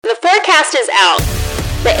podcast is out.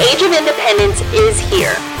 The age of independence is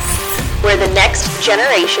here, where the next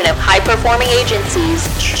generation of high-performing agencies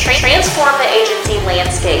transform the agency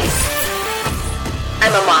landscape.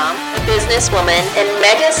 I'm a mom, businesswoman, and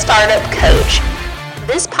mega startup coach.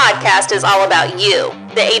 This podcast is all about you,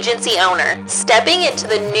 the agency owner, stepping into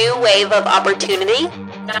the new wave of opportunity,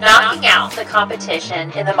 knocking out the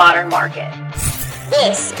competition in the modern market.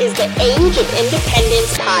 This is the Age of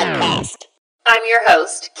Independence podcast. I'm your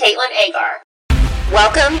host, Caitlin Agar.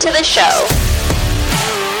 Welcome to the show.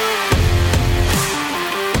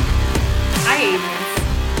 Hi,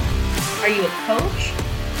 agents. Are you a coach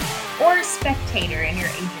or a spectator in your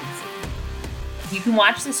agency? You can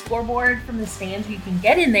watch the scoreboard from the stands, or you can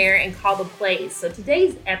get in there and call the plays. So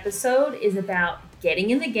today's episode is about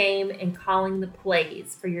getting in the game and calling the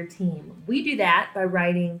plays for your team. We do that by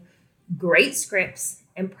writing great scripts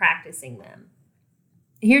and practicing them.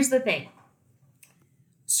 Here's the thing.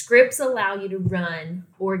 Scripts allow you to run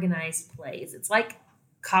organized plays. It's like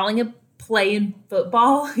calling a play in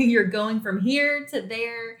football. You're going from here to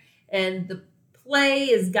there, and the play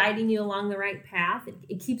is guiding you along the right path.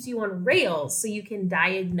 It keeps you on rails so you can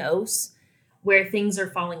diagnose where things are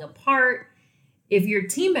falling apart. If your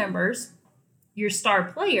team members, your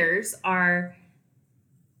star players, are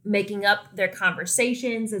making up their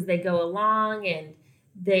conversations as they go along and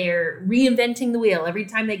they're reinventing the wheel every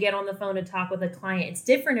time they get on the phone to talk with a client, it's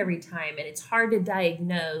different every time, and it's hard to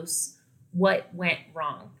diagnose what went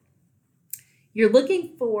wrong. You're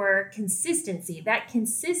looking for consistency. That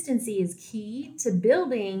consistency is key to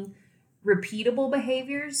building repeatable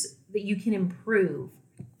behaviors that you can improve.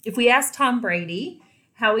 If we ask Tom Brady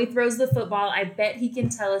how he throws the football, I bet he can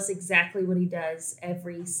tell us exactly what he does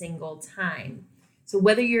every single time. So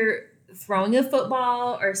whether you're throwing a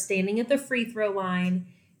football or standing at the free throw line,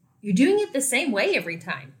 you're doing it the same way every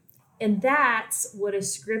time. And that's what a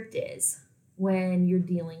script is when you're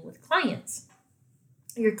dealing with clients.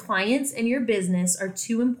 Your clients and your business are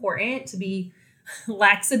too important to be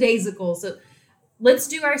lackadaisical. So let's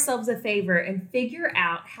do ourselves a favor and figure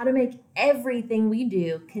out how to make everything we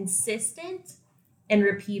do consistent and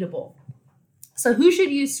repeatable. So who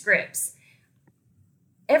should use scripts?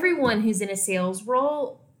 Everyone who's in a sales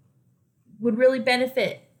role would really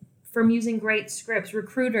benefit from using great scripts.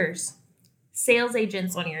 Recruiters, sales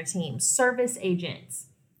agents on your team, service agents.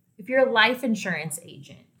 If you're a life insurance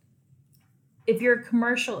agent, if you're a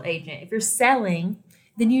commercial agent, if you're selling,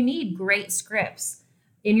 then you need great scripts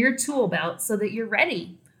in your tool belt so that you're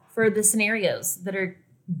ready for the scenarios that are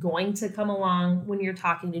going to come along when you're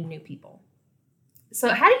talking to new people. So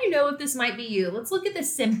how do you know if this might be you? Let's look at the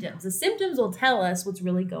symptoms. The symptoms will tell us what's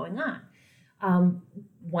really going on.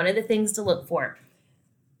 One of the things to look for.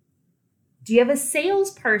 Do you have a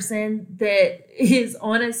salesperson that is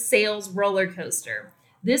on a sales roller coaster?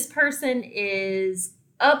 This person is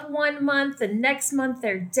up one month, the next month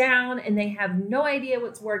they're down, and they have no idea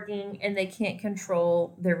what's working, and they can't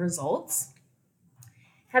control their results.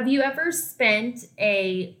 Have you ever spent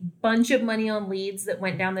a bunch of money on leads that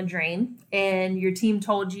went down the drain, and your team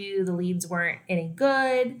told you the leads weren't any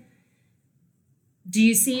good? Do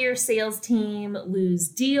you see your sales team lose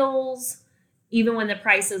deals even when the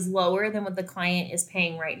price is lower than what the client is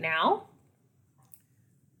paying right now?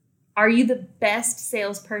 Are you the best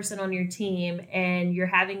salesperson on your team and you're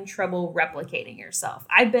having trouble replicating yourself?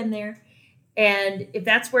 I've been there. And if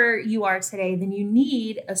that's where you are today, then you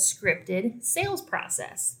need a scripted sales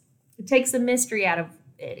process. It takes the mystery out of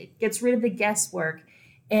it. It gets rid of the guesswork,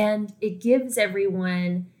 and it gives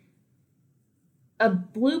everyone a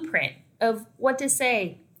blueprint of what to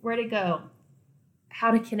say, where to go,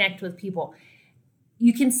 how to connect with people.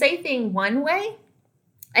 You can say things one way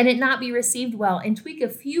and it not be received well, and tweak a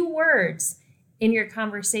few words in your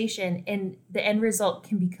conversation, and the end result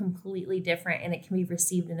can be completely different, and it can be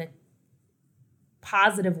received in a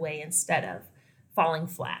positive way instead of falling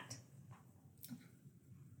flat.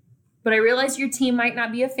 But I realize your team might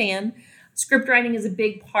not be a fan. Script writing is a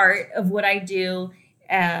big part of what I do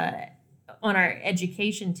on our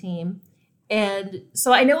education team. And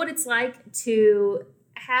so I know what it's like to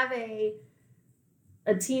have a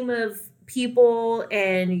team of people,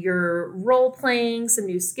 and you're role playing some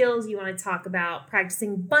new skills. You want to talk about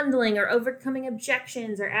practicing bundling or overcoming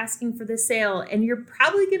objections or asking for the sale. And you're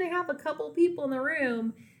probably going to have a couple people in the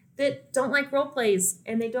room that don't like role plays,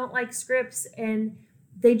 and they don't like scripts, and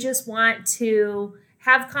they just want to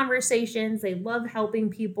have conversations. They love helping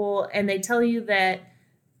people, and they tell you that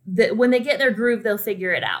when they get their groove, they'll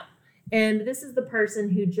figure it out. And this is the person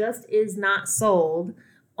who just is not sold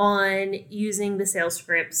on using the sales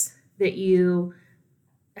scripts that you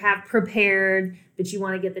have prepared, that you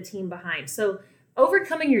want to get the team behind. So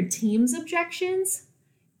Overcoming your team's objections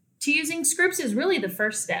to using scripts is really the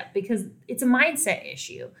first step because it's a mindset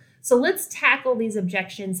issue. So let's tackle these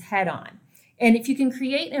objections head on. And if you can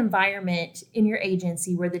create an environment in your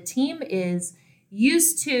agency where the team is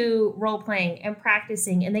used to role playing and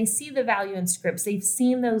practicing and they see the value in scripts, they've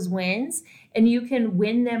seen those wins, and you can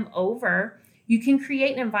win them over, you can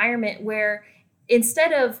create an environment where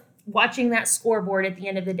instead of watching that scoreboard at the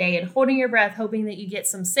end of the day and holding your breath, hoping that you get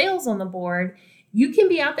some sales on the board, you can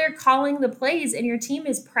be out there calling the plays and your team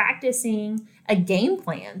is practicing a game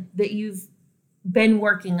plan that you've been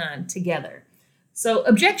working on together. So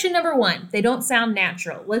objection number one, they don't sound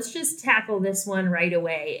natural. Let's just tackle this one right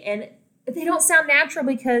away. And they don't sound natural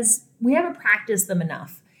because we haven't practiced them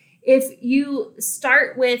enough. If you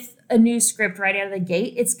start with a new script right out of the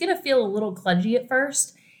gate, it's going to feel a little clungy at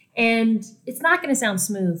first, and it's not going to sound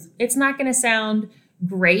smooth. It's not going to sound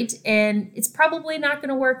great, and it's probably not going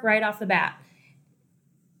to work right off the bat.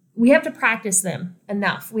 We have to practice them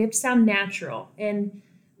enough. We have to sound natural, and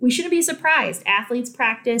we shouldn't be surprised. Athletes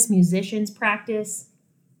practice, musicians practice,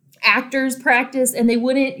 actors practice, and they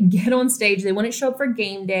wouldn't get on stage. They wouldn't show up for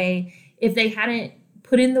game day if they hadn't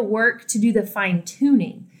put in the work to do the fine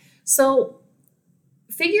tuning. So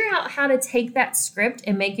figure out how to take that script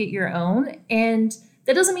and make it your own. And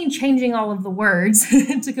that doesn't mean changing all of the words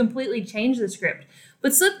to completely change the script,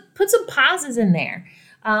 but put some pauses in there.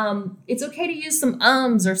 It's okay to use some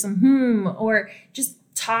ums or some or just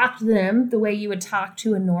talk to them the way you would talk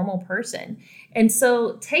to a normal person. And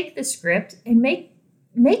so take the script and make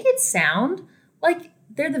it sound like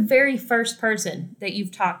they're the very first person that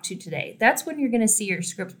you've talked to today. That's when you're going to see your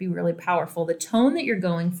script be really powerful. The tone that you're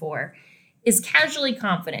going for is casually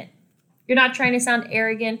confident. You're not trying to sound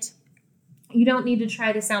arrogant. You don't need to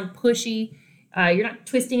try to sound pushy. You're not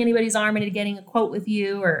twisting anybody's arm into getting a quote with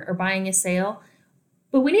you or buying a sale.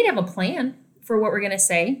 But we need to have a plan for what we're going to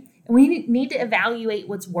say. And we need to evaluate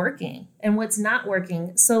what's working and what's not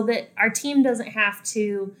working so that our team doesn't have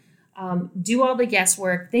to do all the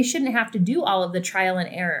guesswork. They shouldn't have to do all of the trial and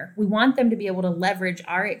error. We want them to be able to leverage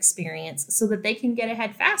our experience so that they can get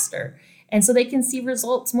ahead faster and so they can see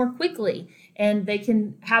results more quickly and they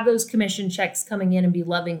can have those commission checks coming in and be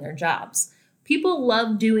loving their jobs. People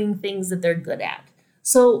love doing things that they're good at.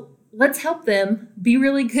 So let's help them be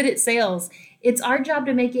really good at sales. It's our job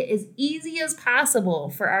to make it as easy as possible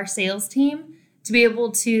for our sales team to be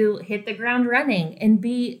able to hit the ground running and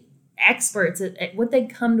be experts at what they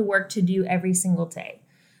come to work to do every single day.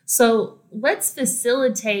 So let's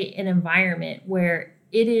facilitate an environment where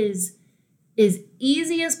it is as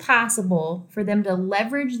easy as possible for them to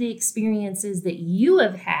leverage the experiences that you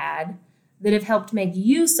have had that have helped make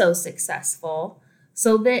you so successful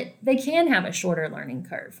so that they can have a shorter learning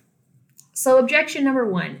curve. So objection number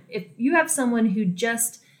one, if you have someone who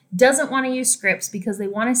just doesn't want to use scripts because they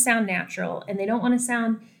want to sound natural and they don't want to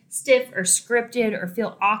sound stiff or scripted or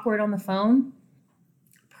feel awkward on the phone,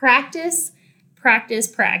 practice, practice,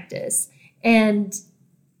 practice. And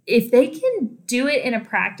if they can do it in a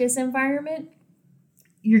practice environment,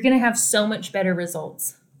 you're going to have so much better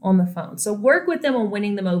results on the phone. So work with them on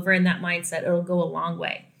winning them over in that mindset. It'll go a long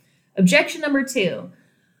way. Objection number two,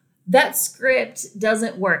 that script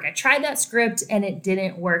doesn't work. I tried that script and it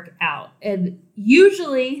didn't work out. And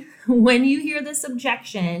usually when you hear this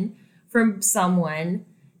objection from someone,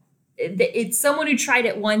 it's someone who tried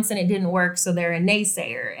it once and it didn't work, so they're a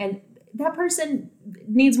naysayer. And that person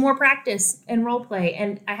needs more practice and role play.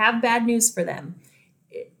 And I have bad news for them.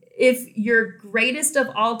 If your greatest of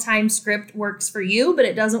all time script works for you, but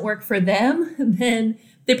it doesn't work for them, then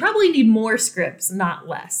they probably need more scripts, not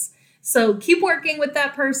less. So keep working with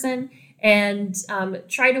that person and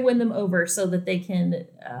try to win them over so that they can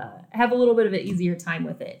have a little bit of an easier time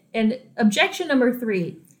with it. And objection number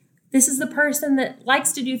three, this is the person that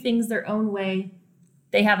likes to do things their own way.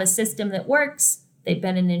 They have a system that works. They've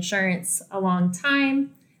been in insurance a long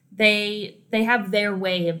time. They have their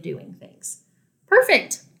way of doing things.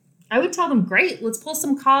 Perfect. I would tell them, great, let's pull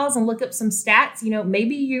some calls and look up some stats. You know,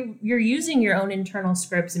 maybe you're using your own internal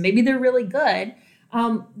scripts and maybe they're really good.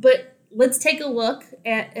 But let's take a look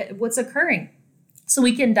at what's occurring so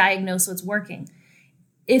we can diagnose what's working.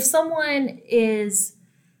 If someone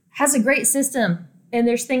has a great system and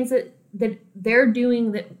there's things that they're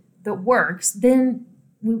doing that works, then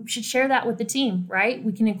we should share that with the team, right?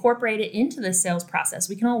 We can incorporate it into the sales process.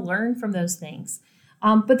 We can all learn from those things.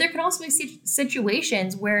 But there can also be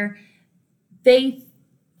situations where they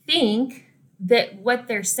think that what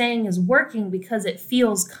they're saying is working because it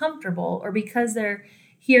feels comfortable or because they're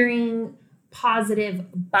hearing positive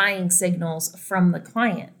buying signals from the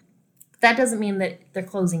client. That doesn't mean that they're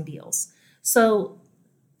closing deals. So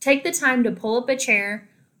take the time to pull up a chair,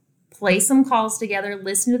 play some calls together,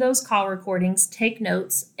 listen to those call recordings, take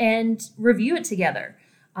notes, and review it together.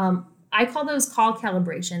 I call those call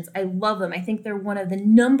calibrations. I love them. I think they're one of the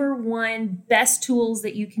number one best tools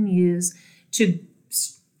that you can use to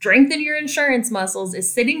strengthen your insurance muscles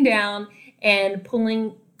is sitting down and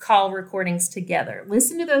pulling call recordings together.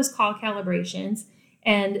 Listen to those call calibrations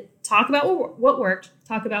and talk about what worked,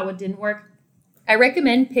 talk about what didn't work. I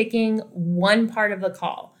recommend picking one part of the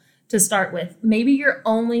call to start with. Maybe you're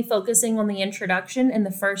only focusing on the introduction and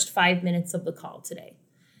the first 5 minutes of the call today.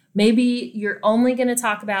 Maybe you're only going to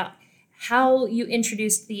talk about how you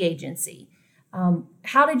introduced the agency.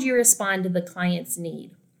 How did you respond to the client's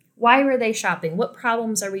need? Why were they shopping? What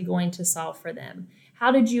problems are we going to solve for them?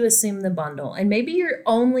 How did you assume the bundle? And maybe you're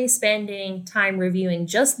only spending time reviewing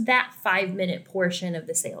just that 5-minute portion of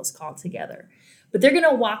the sales call together. But they're going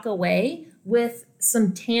to walk away with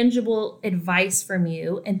some tangible advice from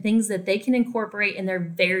you and things that they can incorporate in their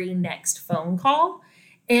very next phone call.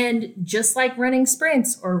 And just like running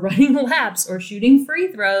sprints or running laps or shooting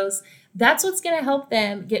free throws, that's what's going to help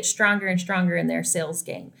them get stronger and stronger in their sales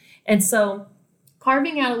game. And so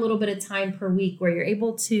carving out a little bit of time per week where you're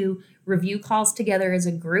able to review calls together as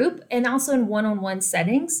a group and also in one-on-one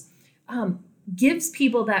settings gives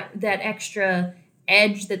people that extra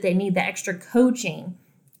edge that they need, the extra coaching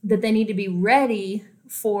that they need to be ready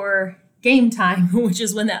for game time, which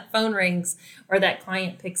is when that phone rings or that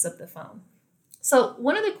client picks up the phone. So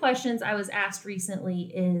one of the questions I was asked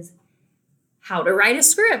recently is how to write a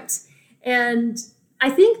script. And I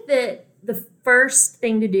think that the first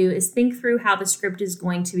thing to do is think through how the script is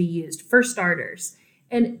going to be used for starters.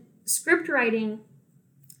 And script writing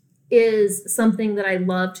is something that I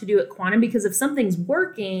love to do at Quantum because if something's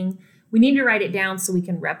working, we need to write it down so we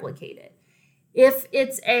can replicate it. If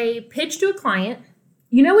it's a pitch to a client,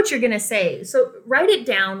 you know what you're going to say. So write it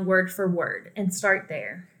down word for word and start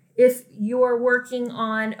there. If you're working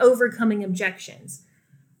on overcoming objections,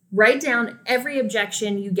 write down every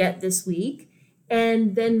objection you get this week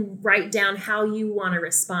and then write down how you want to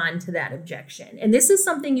respond to that objection. And this is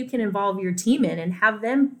something you can involve your team in and have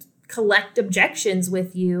them collect objections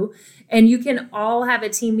with you. And you can all have a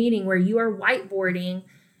team meeting where you are whiteboarding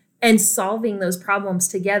and solving those problems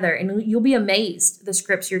together. And you'll be amazed the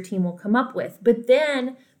scripts your team will come up with. But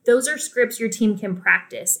then those are scripts your team can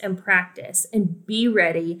practice and be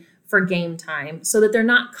ready for game time so that they're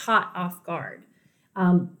not caught off guard.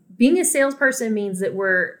 Being a salesperson means that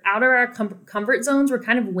we're out of our comfort zones. We're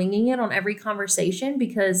kind of winging it on every conversation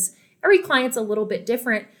because every client's a little bit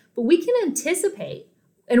different, but we can anticipate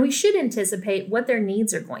and we should anticipate what their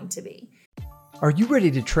needs are going to be. Are you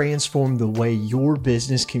ready to transform the way your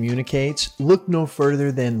business communicates? Look no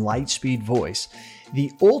further than Lightspeed Voice,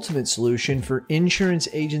 the ultimate solution for insurance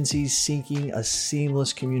agencies seeking a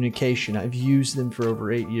seamless communication. I've used them for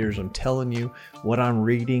over 8 years. I'm telling you, what I'm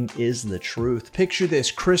reading is the truth. Picture this: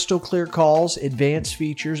 crystal clear calls, advanced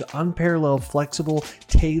features, unparalleled, flexible,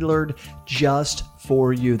 tailored just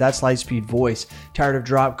for you. That's Lightspeed Voice. Tired of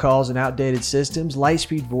drop calls and outdated systems?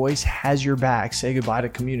 Lightspeed Voice has your back. Say goodbye to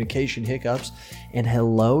communication hiccups and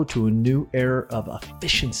hello to a new era of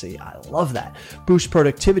efficiency. I love that. Boost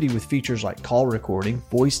productivity with features like call recording,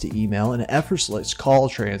 voice to email, and effortless call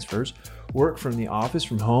transfers. Work from the office,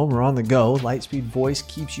 from home, or on the go. Lightspeed Voice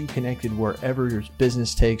keeps you connected wherever your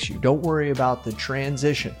business takes you. Don't worry about the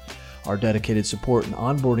transition. Our dedicated support and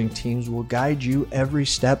onboarding teams will guide you every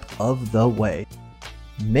step of the way.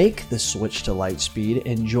 Make the switch to Lightspeed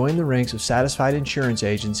and join the ranks of satisfied insurance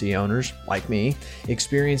agency owners like me,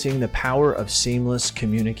 experiencing the power of seamless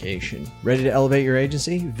communication. Ready to elevate your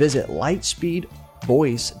agency? Visit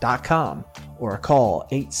lightspeedvoice.com or call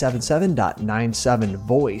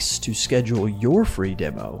 877.97-VOICE to schedule your free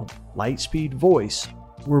demo. Lightspeed Voice,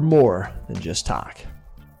 we're more than just talk.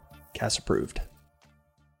 CAS approved.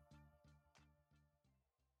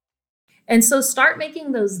 And so start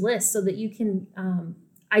making those lists so that you can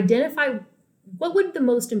identify what would the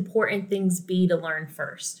most important things be to learn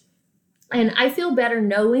first. And I feel better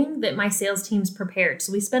knowing that my sales team's prepared.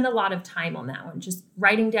 So we spend a lot of time on that one, just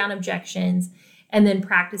writing down objections and then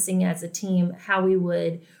practicing as a team how we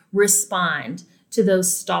would respond to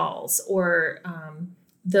those stalls or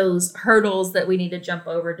those hurdles that we need to jump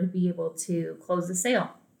over to be able to close the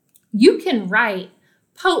sale. You can write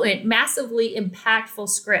potent, massively impactul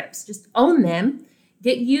scripts. Just own them,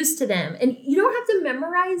 get used to them. And you don't have to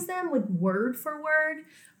memorize them like word for word,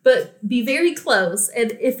 but be very close.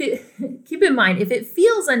 And keep in mind, if it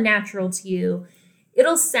feels unnatural to you,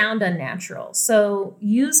 it'll sound unnatural. So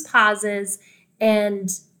use pauses and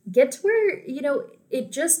get to where,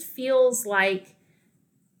 it just feels like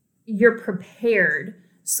you're prepared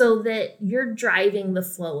so that you're driving the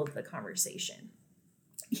flow of the conversation.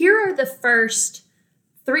 Here are the first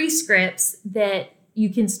 3 scripts that you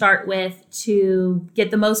can start with to get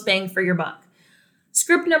the most bang for your buck.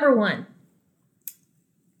 Script number 1,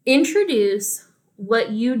 introduce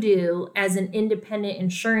what you do as an independent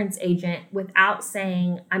insurance agent without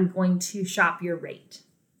saying, I'm going to shop your rate.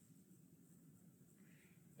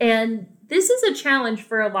 And this is a challenge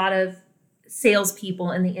for a lot of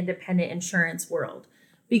salespeople in the independent insurance world,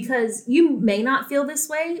 because you may not feel this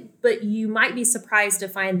way, but you might be surprised to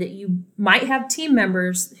find that you might have team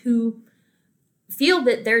members who feel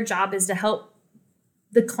that their job is to help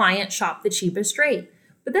the client shop the cheapest rate.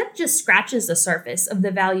 But that just scratches the surface of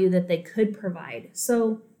the value that they could provide.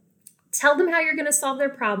 So tell them how you're going to solve their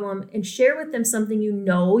problem and share with them something you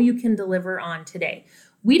know you can deliver on today.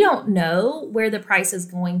 We don't know where the price is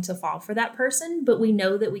going to fall for that person, but we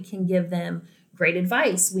know that we can give them great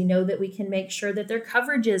advice. We know that we can make sure that their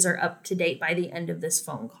coverages are up to date by the end of this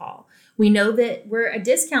phone call. We know that we're a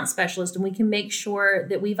discount specialist and we can make sure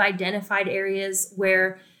that we've identified areas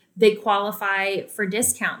where they qualify for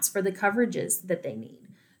discounts for the coverages that they need.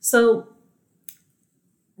 So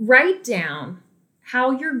write down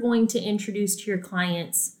how you're going to introduce to your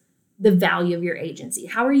clients the value of your agency.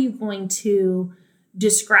 How are you going to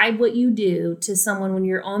describe what you do to someone when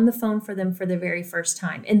you're on the phone for them for the very first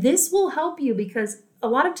time? And this will help you because a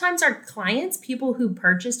lot of times our clients, people who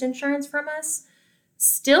purchased insurance from us,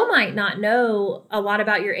 still might not know a lot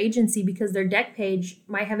about your agency because their deck page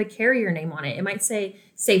might have a carrier name on it. It might say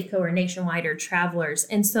Safeco or Nationwide or Travelers.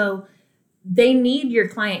 And so they need your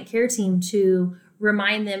client care team to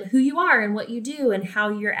remind them who you are and what you do and how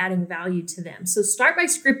you're adding value to them. So start by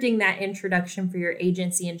scripting that introduction for your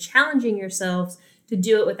agency and challenging yourselves to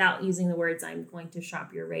do it without using the words, I'm going to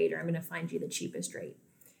shop your rate or I'm going to find you the cheapest rate.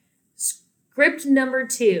 Script number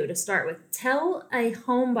 2 to start with, tell a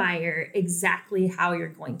home buyer exactly how you're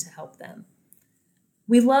going to help them.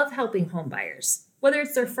 We love helping home buyers, whether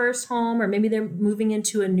it's their first home or maybe they're moving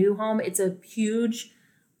into a new home. It's a huge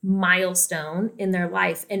milestone in their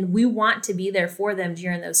life, and we want to be there for them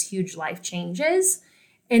during those huge life changes.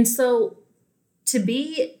 And so to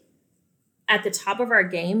be at the top of our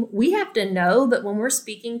game, we have to know that when we're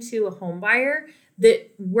speaking to a home buyer, that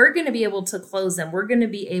we're going to be able to close them. We're going to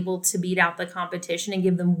be able to beat out the competition and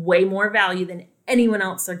give them way more value than anyone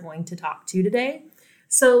else they're going to talk to today.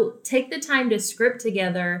 So take the time to script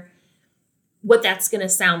together what that's going to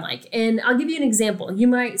sound like. And I'll give you an example. You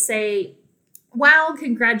might say, wow,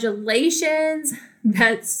 congratulations.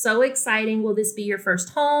 That's so exciting. Will this be your first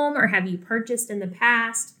home or have you purchased in the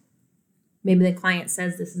past? Maybe the client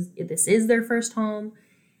says this is their first home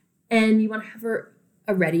and you want to have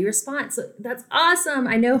a ready response. So that's awesome.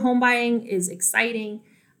 I know home buying is exciting,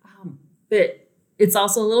 but it's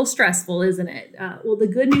also a little stressful, isn't it? Well, the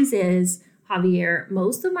good news is, Javier,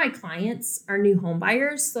 most of my clients are new home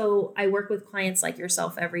buyers. So I work with clients like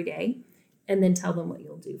yourself every day and then tell them what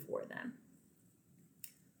you'll do for them.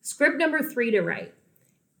 Script number 3 to write.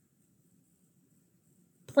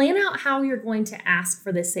 Plan out how you're going to ask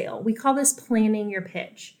for the sale. We call this planning your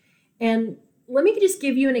pitch. And let me just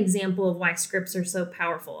give you an example of why scripts are so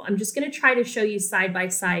powerful. I'm just going to try to show you side by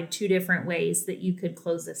side 2 different ways that you could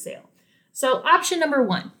close the sale. So option number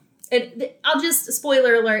 1, and I'll just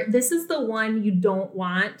spoiler alert, this is the one you don't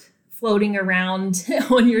want floating around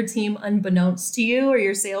on your team unbeknownst to you or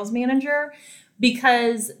your sales manager,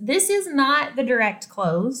 because this is not the direct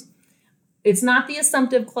close. It's not the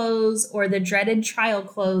assumptive close or the dreaded trial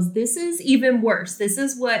close. This is even worse. This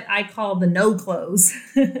is what I call the no close.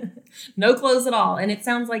 No close at all. And it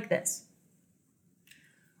sounds like this.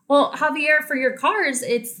 Well, Javier, for your cars,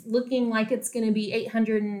 it's looking like it's going to be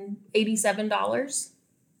 $887.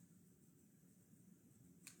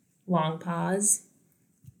 Long pause.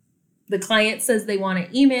 The client says they want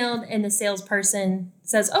it emailed and the salesperson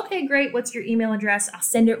says, okay, great. What's your email address? I'll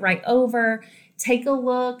send it right over. Take a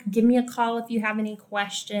look. Give me a call if you have any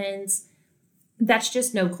questions. That's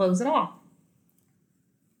just no close at all.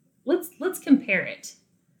 Let's compare it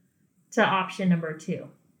to option number 2.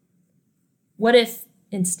 What if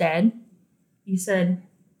instead you said,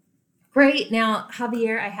 great, now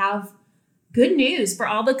Javier, I have good news for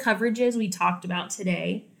all the coverages we talked about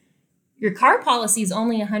today. Your car policy is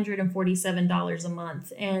only $147 a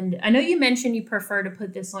month. And I know you mentioned you prefer to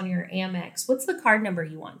put this on your Amex. What's the card number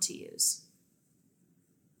you want to use?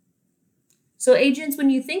 So agents,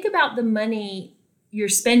 when you think about the money you're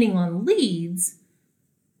spending on leads,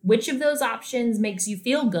 which of those options makes you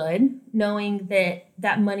feel good knowing that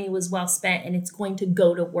that money was well spent and it's going to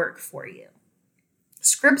go to work for you?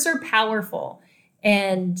 Scripts are powerful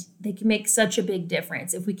and they can make such a big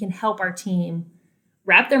difference if we can help our team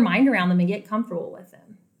wrap their mind around them and get comfortable with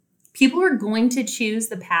them. People are going to choose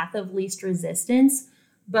the path of least resistance,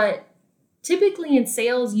 but typically in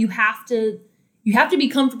sales, you have to be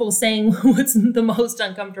comfortable saying what's the most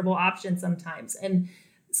uncomfortable option sometimes. And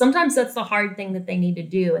sometimes that's the hard thing that they need to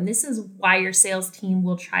do. And this is why your sales team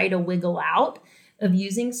will try to wiggle out of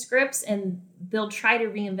using scripts, and they'll try to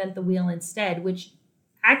reinvent the wheel instead, which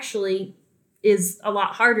actually is a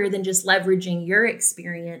lot harder than just leveraging your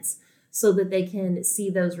experience so that they can see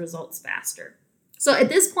those results faster. So at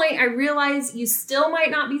this point, I realize you still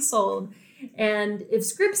might not be sold. And if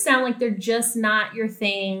scripts sound like they're just not your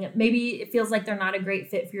thing, maybe it feels like they're not a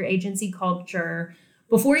great fit for your agency culture,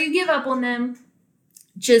 before you give up on them,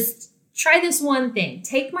 just try this one thing.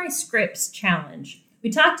 Take my scripts challenge. We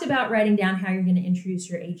talked about writing down how you're going to introduce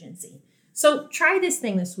your agency. So try this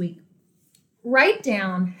thing this week. Write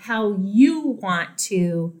down how you want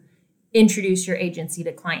to introduce your agency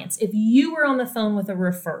to clients. If you were on the phone with a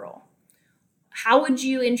referral, how would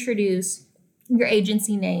you introduce your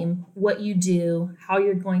agency name, what you do, how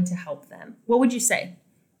you're going to help them? What would you say?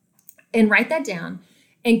 And write that down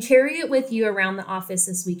and carry it with you around the office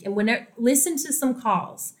this week. And listen to some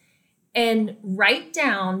calls and write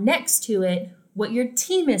down next to it what your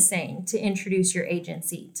team is saying to introduce your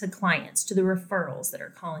agency to clients, to the referrals that are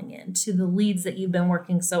calling in, to the leads that you've been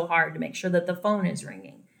working so hard to make sure that the phone is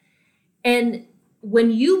ringing. And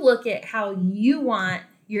when you look at how you want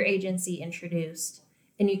your agency introduced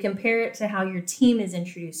and you compare it to how your team is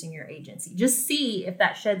introducing your agency, just see if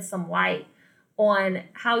that sheds some light on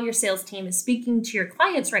how your sales team is speaking to your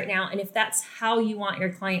clients right now. And if that's how you want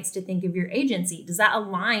your clients to think of your agency, does that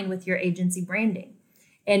align with your agency branding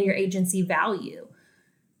and your agency value?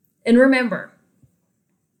 And remember,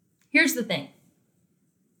 here's the thing.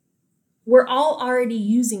 We're all already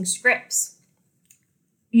using scripts.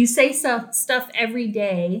 You say stuff every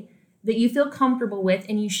day that you feel comfortable with,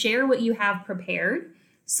 and you share what you have prepared.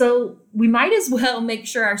 So we might as well make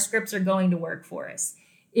sure our scripts are going to work for us.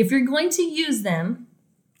 If you're going to use them,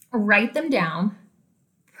 write them down,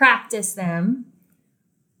 practice them.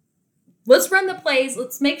 Let's run the plays.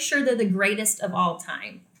 Let's make sure they're the greatest of all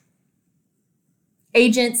time.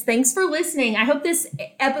 Agents, thanks for listening. I hope this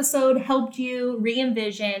episode helped you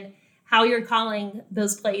re-envision how you're calling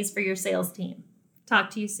those plays for your sales team. Talk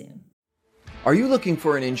to you soon. Are you looking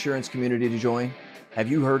for an insurance community to join? Have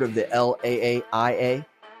you heard of the LAAIA?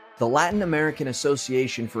 The Latin American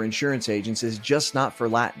Association for Insurance Agents is just not for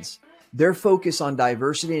Latins. Their focus on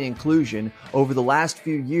diversity and inclusion over the last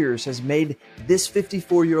few years has made this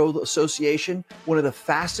 54-year-old association one of the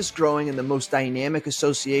fastest growing and the most dynamic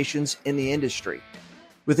associations in the industry.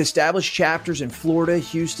 With established chapters in Florida,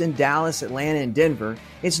 Houston, Dallas, Atlanta, and Denver,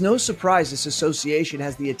 it's no surprise this association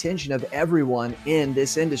has the attention of everyone in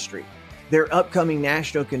this industry. Their upcoming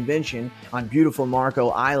national convention on beautiful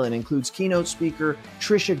Marco Island includes keynote speaker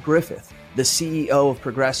Trisha Griffith, the CEO of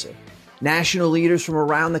Progressive. National leaders from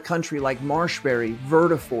around the country like Marshberry,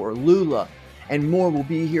 Vertafore, Lula, and more will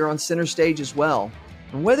be here on center stage as well.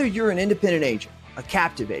 And whether you're an independent agent, a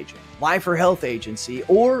captive agent, life or health agency,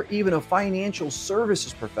 or even a financial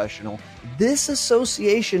services professional, this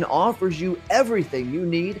association offers you everything you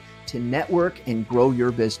need to network and grow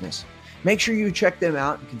your business. Make sure you check them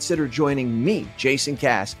out and consider joining me, Jason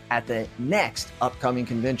Cass, at the next upcoming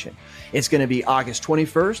convention. It's going to be August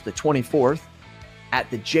 21st to 24th at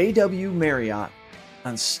the JW Marriott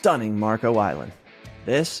on stunning Marco Island.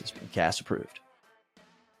 This has been Cass Approved.